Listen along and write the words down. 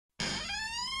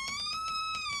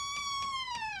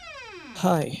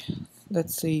Hi,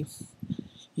 let's see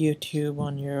YouTube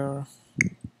on your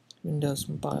Windows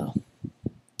Mobile.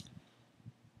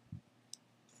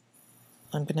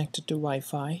 I'm connected to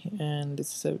Wi-Fi and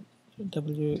this is a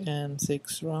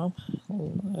WN6 ROM,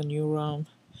 a new ROM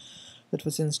that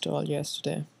was installed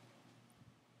yesterday.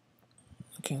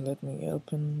 Okay, let me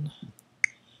open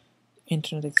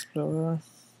Internet Explorer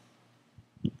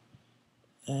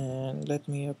and let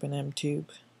me open MTube.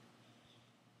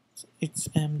 It's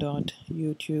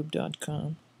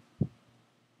m.youtube.com.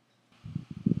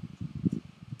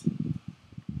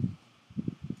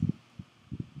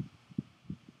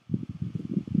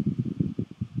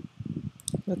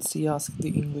 Let's see, ask the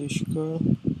English girl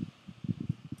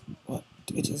what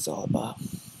it is all about.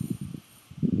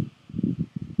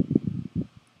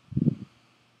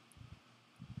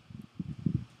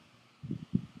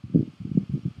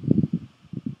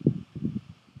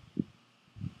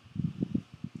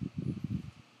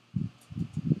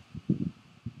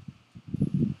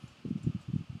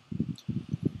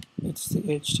 It's the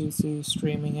HTC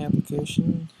streaming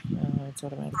application. It's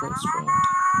automatically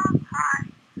streamed. Hi.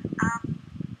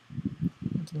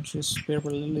 I think she's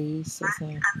Beverly Hills, I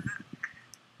think.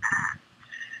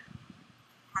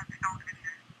 My old video.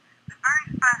 The very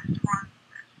first one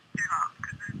do that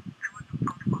because there was a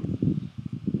problem.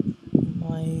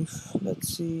 Let's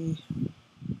see.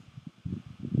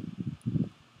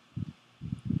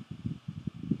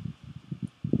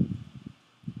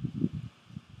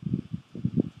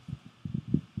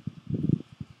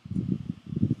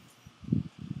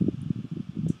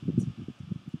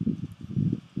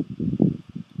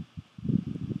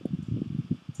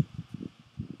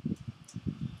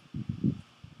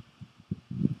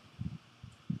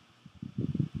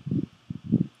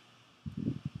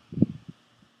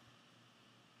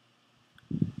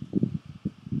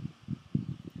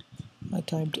 I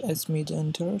typed Esme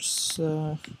Enters.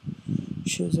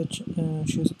 She's a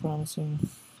promising.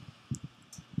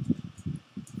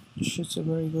 She's a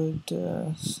very good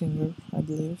singer, I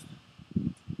believe.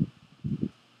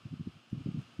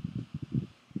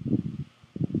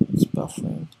 It's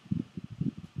buffering.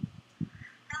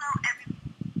 Hello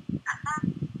everyone.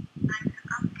 I'd like to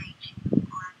update you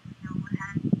on what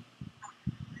happened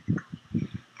politically,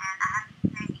 and I have to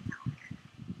say,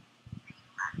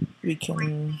 We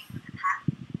can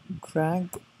drag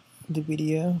the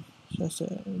video, just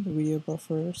the video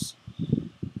buffers. We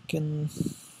can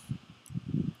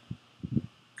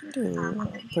do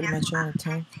pretty much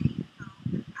anything.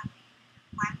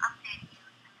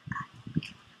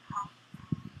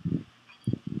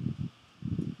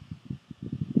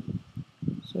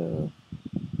 So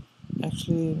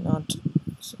actually not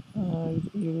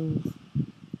you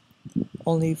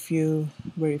only few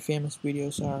very famous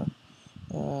videos uh,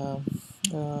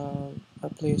 are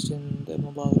placed in the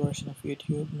mobile version of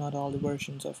YouTube. Not all the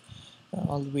versions of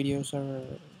all the videos are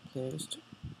placed.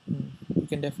 You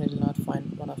can definitely not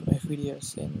find one of my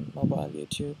videos in mobile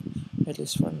YouTube, at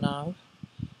least for now.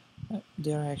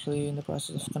 They are actually in the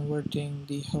process of converting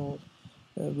the whole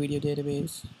video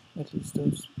database, at least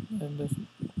those the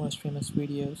most famous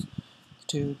videos,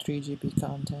 to 3GB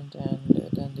content, and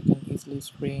then they can easily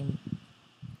stream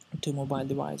to mobile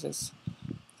devices,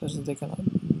 so that they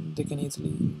can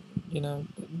easily,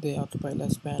 they occupy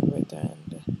less bandwidth,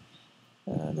 and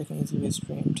they can easily be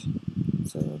streamed.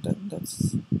 So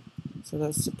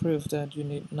that's the proof that you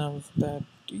need, now that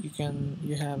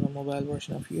you have a mobile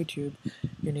version of YouTube,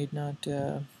 you need not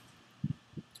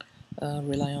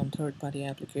rely on third-party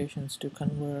applications to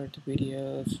convert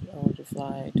videos or to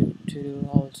fly to do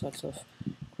all sorts of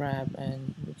crap,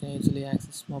 and you can easily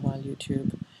access mobile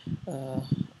YouTube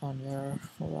on your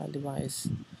mobile device.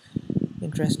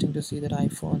 Interesting to see that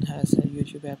iPhone has a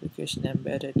YouTube application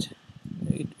embedded.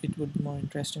 It would be more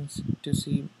interesting to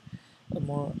see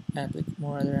more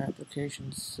other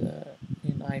applications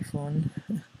in iPhone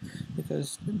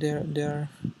because they're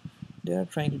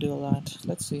trying to do a lot.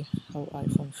 Let's see how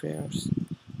iPhone fares.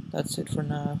 That's it for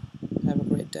now. Have a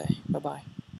great day. Bye bye.